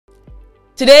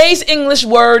Today's English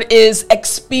word is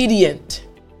expedient.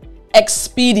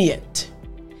 Expedient.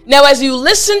 Now, as you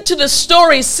listen to the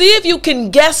story, see if you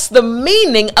can guess the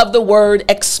meaning of the word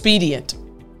expedient.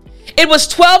 It was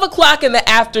 12 o'clock in the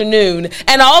afternoon,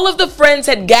 and all of the friends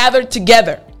had gathered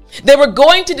together. They were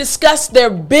going to discuss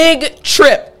their big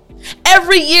trip.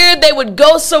 Every year they would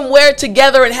go somewhere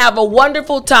together and have a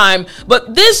wonderful time,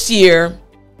 but this year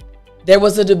there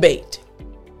was a debate.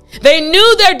 They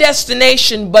knew their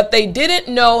destination, but they didn't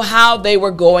know how they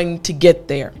were going to get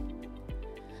there.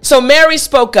 So Mary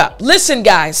spoke up. Listen,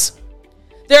 guys,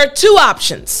 there are two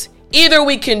options. Either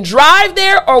we can drive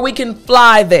there or we can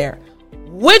fly there.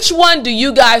 Which one do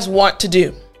you guys want to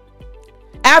do?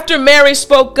 After Mary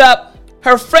spoke up,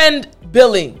 her friend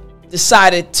Billy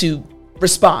decided to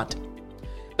respond.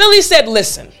 Billy said,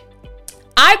 listen,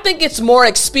 I think it's more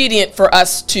expedient for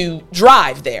us to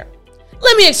drive there.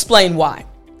 Let me explain why.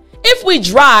 If we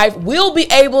drive, we'll be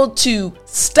able to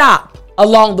stop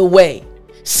along the way,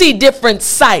 see different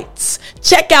sights,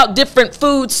 check out different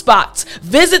food spots,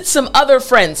 visit some other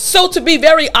friends. So to be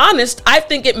very honest, I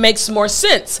think it makes more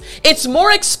sense. It's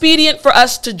more expedient for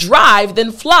us to drive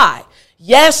than fly.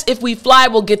 Yes, if we fly,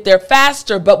 we'll get there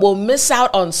faster, but we'll miss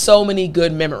out on so many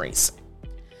good memories.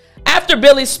 After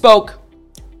Billy spoke,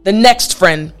 the next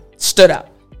friend stood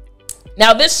up.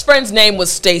 Now, this friend's name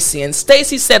was Stacy, and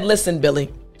Stacy said, listen,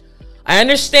 Billy, I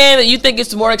understand that you think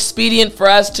it's more expedient for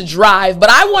us to drive, but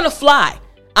I want to fly.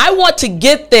 I want to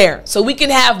get there so we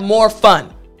can have more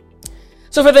fun.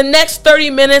 So for the next 30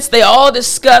 minutes, they all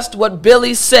discussed what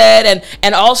Billy said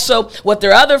and also what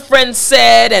their other friends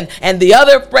said and the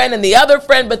other friend and the other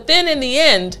friend. But then in the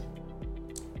end,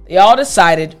 they all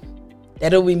decided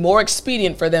that it would be more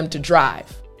expedient for them to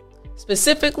drive.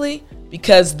 Specifically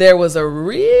because there was a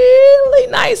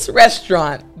really nice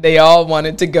restaurant they all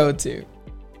wanted to go to.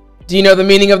 Do you know the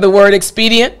meaning of the word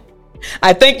expedient?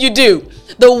 I think you do.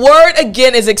 The word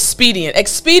again is expedient.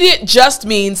 Expedient just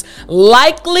means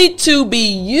likely to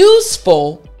be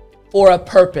useful for a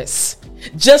purpose.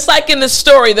 Just like in the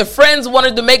story, the friends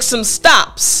wanted to make some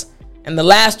stops, and the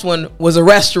last one was a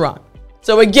restaurant.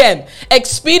 So again,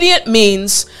 expedient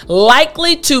means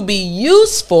likely to be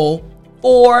useful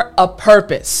for a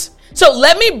purpose. So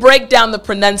let me break down the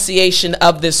pronunciation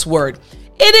of this word.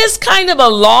 It is kind of a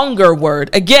longer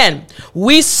word. Again,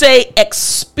 we say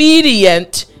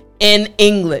expedient in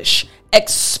English.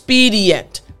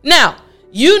 Expedient. Now,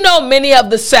 you know many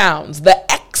of the sounds,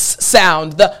 the X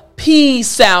sound, the P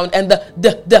sound, and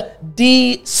the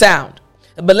D sound.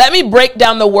 But let me break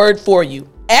down the word for you.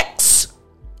 X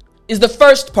is the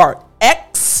first part.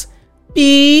 X,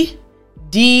 P,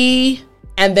 D,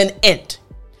 and then ent.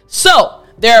 So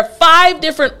there are 5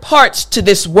 different parts to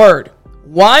this word.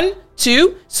 4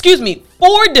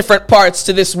 different parts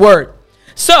to this word.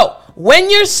 So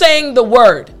when you're saying the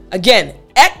word, again,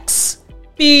 X,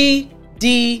 P,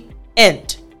 D,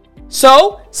 ent.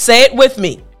 So say it with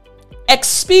me.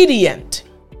 Expedient.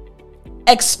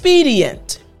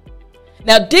 Expedient.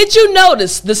 Now, did you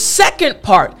notice the second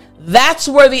part? That's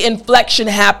where the inflection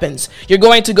happens. You're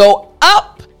going to go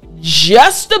up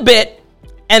just a bit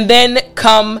and then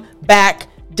come back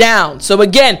down. So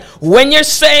again, when you're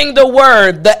saying the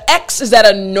word, the X is at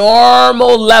a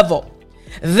normal level.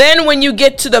 Then when you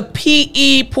get to the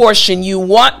PE portion, you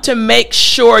want to make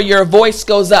sure your voice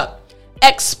goes up.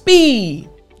 XP.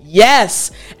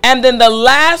 Yes. And then the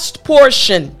last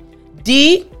portion,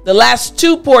 D, the last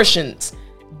 2 portions,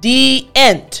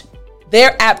 D-ent.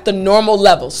 They're at the normal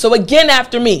level. So again,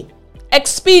 after me,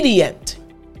 expedient.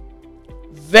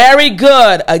 Very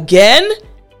good. Again,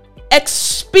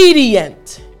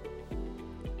 expedient.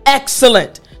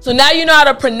 Excellent. So now you know how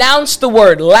to pronounce the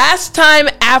word. Last time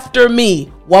after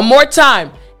me. One more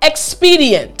time.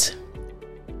 Expedient.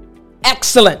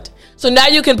 Excellent. So now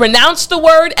you can pronounce the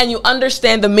word and you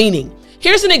understand the meaning.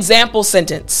 Here's an example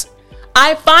sentence.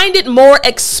 I find it more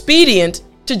expedient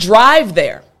to drive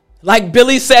there. Like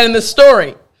Billy said in the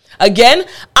story. Again,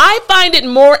 I find it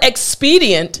more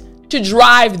expedient to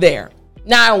drive there.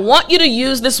 Now, I want you to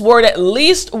use this word at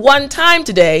least one time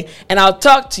today, and I'll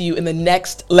talk to you in the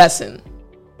next lesson.